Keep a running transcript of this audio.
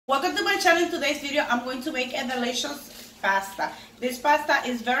Welcome to my channel. In today's video, I'm going to make a delicious pasta. This pasta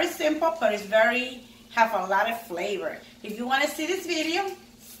is very simple, but it's have a lot of flavor. If you want to see this video,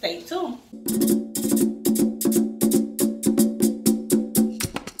 stay tuned.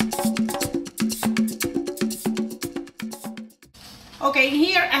 Okay,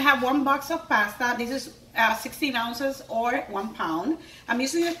 here I have 1 box of pasta. This is 16 ounces or 1 pound. I'm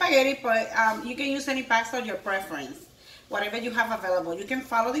using the spaghetti, but you can use any pasta of your preference, whatever you have available. You can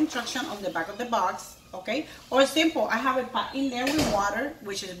follow the instruction on the back of the box, okay? Or simple, I have a pot in there with water,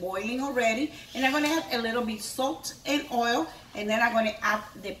 which is boiling already, and I'm gonna add a little bit salt and oil, and then I'm gonna add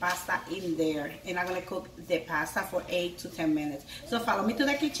the pasta in there, and I'm gonna cook the pasta for 8 to 10 minutes. So follow me to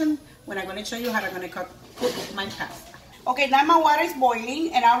the kitchen when I'm gonna show you how I'm gonna cook my pasta. Okay, now my water is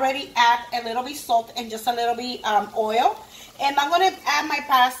boiling, and I already add a little bit salt and just a little bit oil. And I'm gonna add my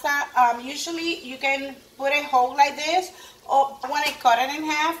pasta. Usually you can put it whole like this, or I wanna cut it in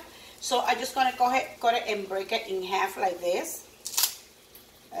half. So I'm just gonna go ahead, cut it and break it in half like this,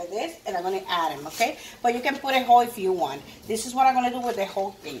 and I'm gonna add them, okay? But you can put it whole if you want. This is what I'm gonna do with the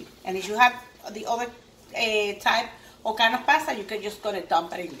whole thing. And if you have the other type or kind of pasta, you can just gonna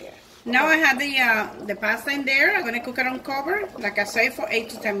dump it in there. Now I have the pasta in there. I'm gonna cook it on cover, like I say, for 8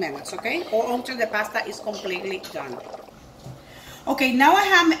 to 10 minutes, okay? Or until the pasta is completely done. Okay, now I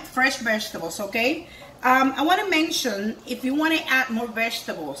have fresh vegetables, okay? I want to mention, if you want to add more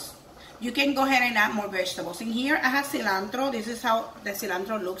vegetables, you can go ahead and add more vegetables. In here, I have cilantro. This is how the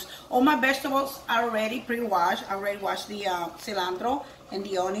cilantro looks. All my vegetables are already pre-washed. I already washed the cilantro and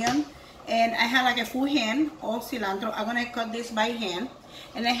the onion. And I have like a full hand of cilantro. I'm going to cut this by hand.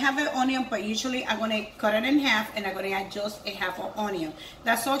 And I have an onion, but usually I'm going to cut it in half, and I'm going to add just a half of onion.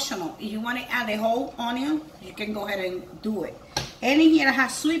 That's optional. If you want to add the whole onion, you can go ahead and do it. And in here I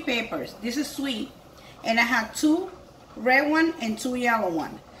have sweet peppers. This is sweet. And I have 2 red ones and 2 yellow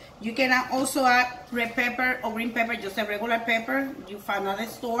ones. You can also add red pepper or green pepper, just a regular pepper you find at the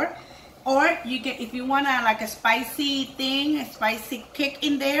store. Or you can, if you want like a spicy thing, a spicy kick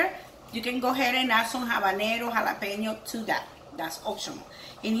in there, you can go ahead and add some habanero, jalapeno to that. That's optional.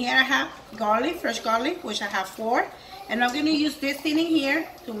 In here I have garlic, fresh garlic, which I have 4. And I'm going to use this thing in here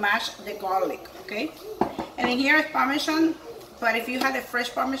to mash the garlic, okay? And in here is Parmesan. But if you have the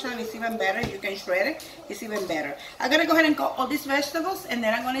fresh Parmesan, it's even better. You can shred it. It's even better. I'm going to go ahead and cut all these vegetables, and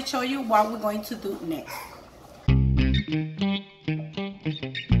then I'm going to show you what we're going to do next.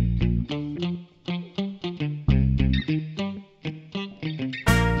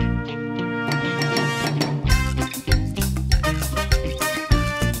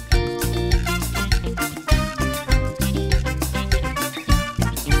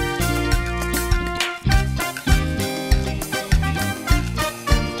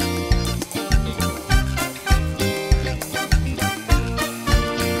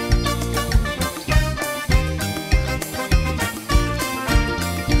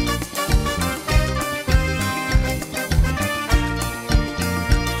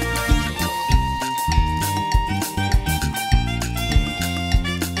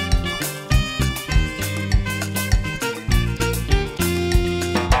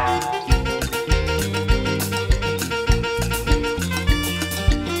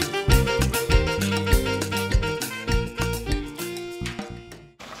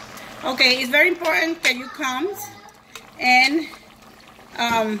 Okay, it's very important that you come and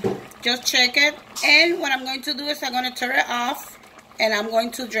just check it. And what I'm going to do is I'm going to turn it off, and I'm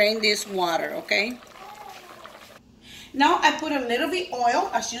going to drain this water, okay? Now I put a little bit oil,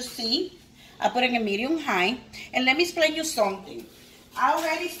 as you see. I put it in medium high. And let me explain you something. I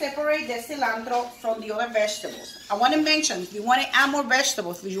already separate the cilantro from the other vegetables. I want to mention, if you want to add more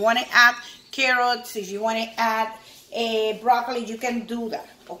vegetables, if you want to add carrots, if you want to add broccoli, you can do that,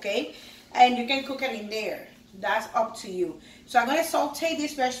 okay? And you can cook it in there. That's up to you. So I'm going to saute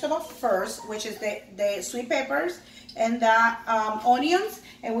this vegetable first, which is the sweet peppers and the onions,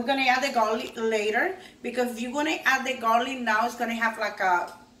 and we're going to add the garlic later, because if you're going to add the garlic now, it's going to have like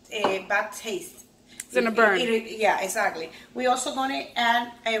a bad taste. It's going to burn. Yeah, exactly. We're also going to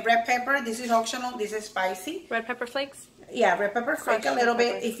add a red pepper. This is optional. This is spicy. Red pepper flakes? Yeah, red pepper flake a little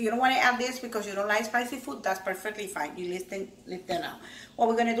bit. If you don't want to add this because you don't like spicy food, that's perfectly fine. You leave them out. What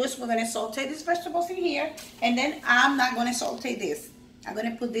we're going to do is we're going to saute these vegetables in here, and then I'm not going to saute this. I'm going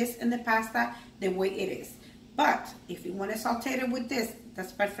to put this in the pasta the way it is. But if you want to saute it with this,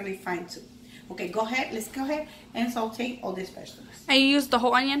 that's perfectly fine too. Okay, go ahead. Let's go ahead and saute all these vegetables. And you used the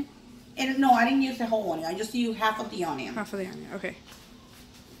whole onion? And no, I didn't use the whole onion. I just used half of the onion. Half of the onion, okay.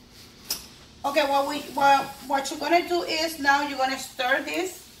 Okay, what you're gonna do is now you're gonna stir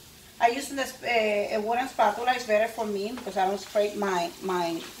this I use this a wooden spatula. It's better for me because I don't scrape my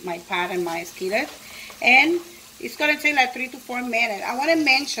pot and my skillet. And it's gonna take like 3 to 4 minutes. I want to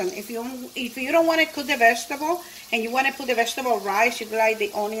mention if you don't want to cook the vegetable and you want to put the vegetable rice, you like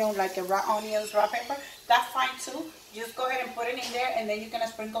the onion, like the raw onions, raw pepper. That's fine too. Just go ahead and put it in there, and then you're gonna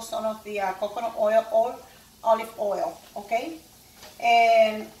sprinkle some of the coconut oil or olive oil. Okay.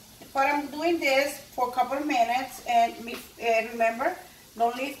 And but I'm doing this for a couple of minutes, and remember,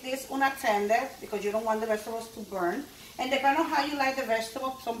 don't leave this unattended because you don't want the vegetables to burn. And depending on how you like the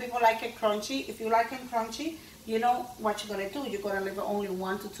vegetable, some people like it crunchy. If you like it crunchy, you know what you're gonna do. You're gonna leave it only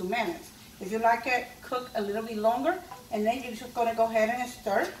 1 to 2 minutes. If you like it cook a little bit longer, and then you're just gonna go ahead and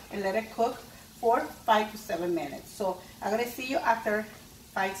stir and let it cook for 5 to 7 minutes. So I'm gonna see you after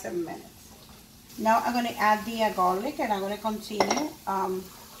 5 to 7 minutes. Now I'm gonna add the garlic, and I'm gonna continue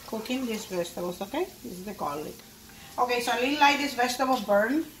cooking these vegetables. Okay, this is the garlic. Okay, so I didn't like this vegetable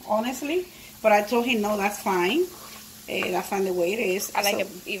burn, honestly, but I told him no, that's fine. That's fine the way it is. I like it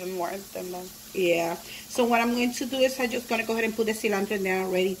even more than the... Yeah. So what I'm going to do is I'm just going to go ahead and put the cilantro in there. I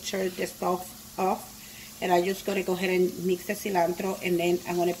already turned the stuff off. And I'm just going to go ahead and mix the cilantro, and then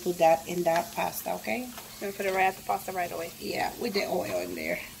I'm going to put that in that pasta, okay? I'm going to put it right at the pasta right away. Yeah, with the oil in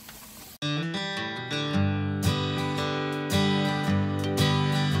there.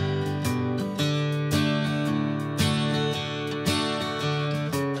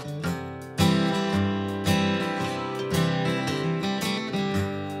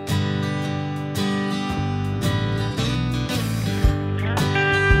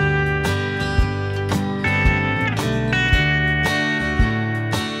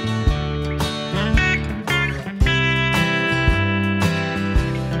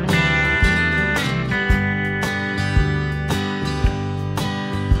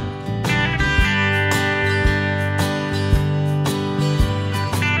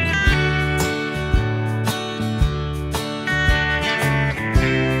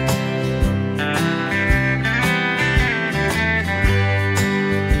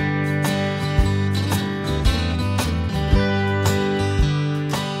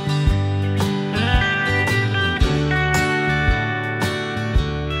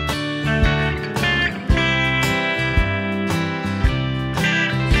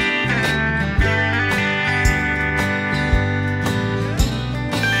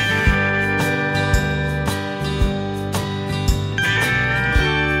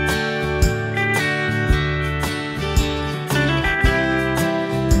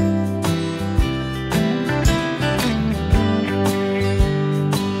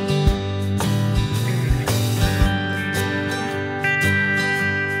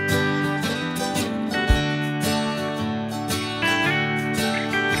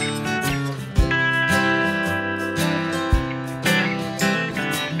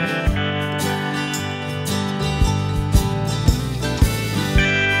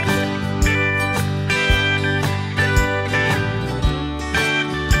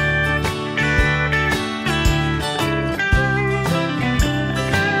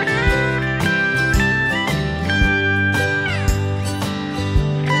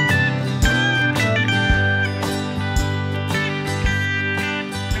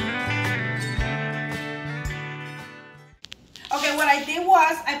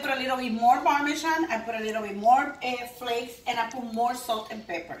 I put a little bit more Parmesan, I put a little bit more flakes, and I put more salt and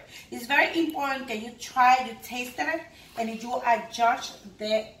pepper. It's very important that you try, you taste it, and you adjust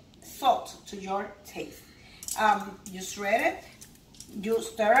the salt to your taste. You shred it, you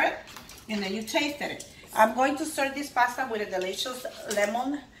stir it, and then you taste it. I'm going to serve this pasta with a delicious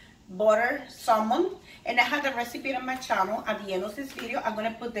lemon butter salmon, and I have the recipe on my channel. At the end of this video, I'm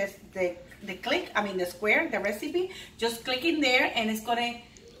gonna put this the square, the recipe. Just click in there, and it's gonna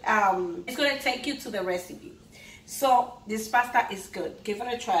take you to the recipe. So this pasta is good. Give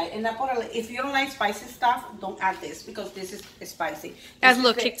it a try. And if you don't like spicy stuff, don't add this because this is spicy. Adds a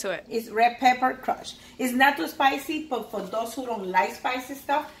little kick to it. It's red pepper crushed. It's not too spicy, but for those who don't like spicy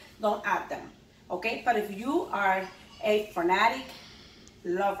stuff, don't add them. Okay? But if you are a fanatic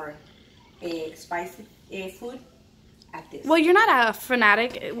lover spicy food, add this. Well, you're not a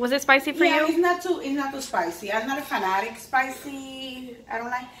fanatic. Was it spicy for you? Yeah, it's not too spicy. I'm not a fanatic spicy. I don't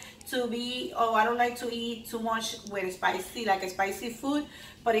like to eat too much with spicy, like a spicy food.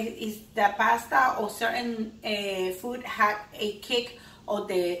 But if the pasta or certain food have a kick of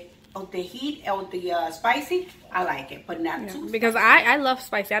the heat or the spicy, I like it, but not too. Because I love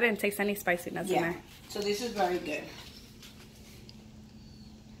spicy. I didn't taste any spiciness in there. So this is very good.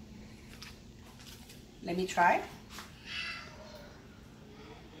 Let me try.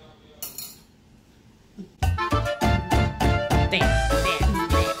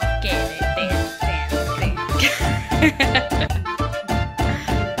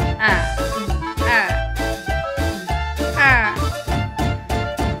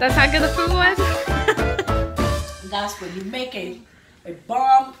 good the food was? That's when you make a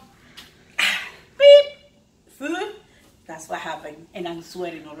bomb beep food. That's what happened, and I'm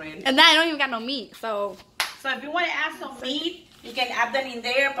sweating already. And then I don't even got no meat, so if you want to add some meat, you can add them in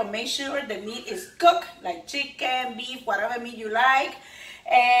there, but make sure the meat is cooked, like chicken, beef, whatever meat you like,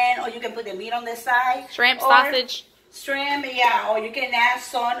 or you can put the meat on the side. Shrimp, sausage. Shrimp, yeah, or you can add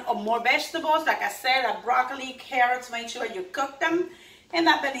some or more vegetables, like I said, like broccoli, carrots. Make sure you cook them and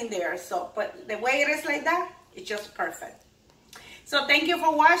add them in there. So, but the way it is like that, it's just perfect. So thank you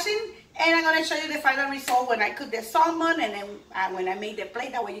for watching, and I'm gonna show you the final result when I cook the salmon, and then when I make the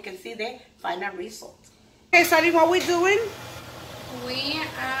plate. That way you can see the final result. Okay, Sally, what we doing? We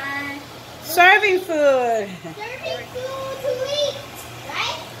are serving food. Serving food to eat,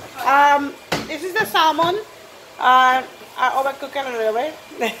 right? This is the salmon. I overcook it a little bit.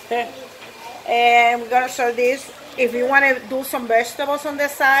 And we're gonna serve this. If you want to do some vegetables on the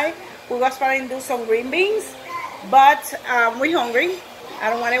side, we're gonna start and do some green beans. But we're hungry. I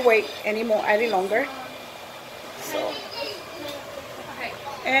don't want to wait any longer. So,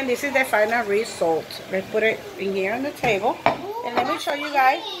 and this is the final result. Let's put it in here on the table. And let me show you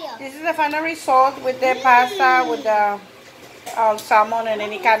guys. This is the final result with the pasta, with the salmon and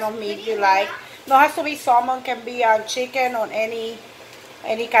any kind of meat you like. No, it has to be salmon, can be chicken or any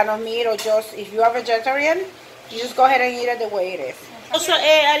kind of meat, or just if you are vegetarian, you just go ahead and eat it the way it is. Also,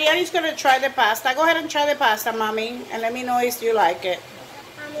 Ariani's gonna try the pasta. Go ahead and try the pasta, mommy, and let me know if you like it.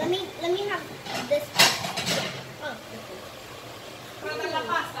 Let me have this. Oh.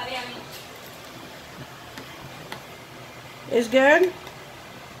 It's good.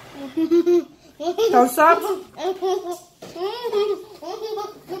 Thumbs up.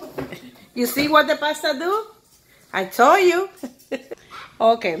 You see what the pasta do? I told you.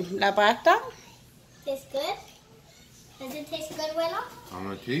 Okay, la pasta. Tastes good. Does it taste good, Willow? I'm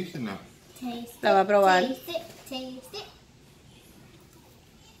gonna taste it now. Taste it. La va a probar. Taste it. Taste it.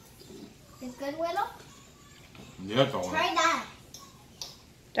 It's good, Willow? Yeah, it's all right. Try that.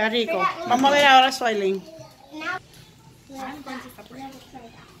 Está rico. Vamos a ver ahora, Soylin. Now, let's try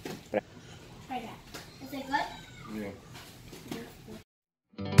that. Try that. Is it good? Yeah.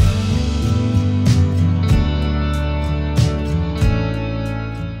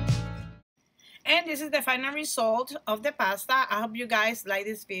 And this is the final result of the pasta. I hope you guys like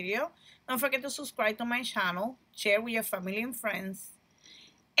this video. Don't forget to subscribe to my channel, share with your family and friends.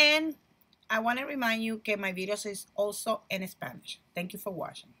 And I want to remind you that my videos is also in Spanish. Thank you for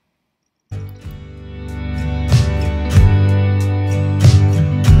watching.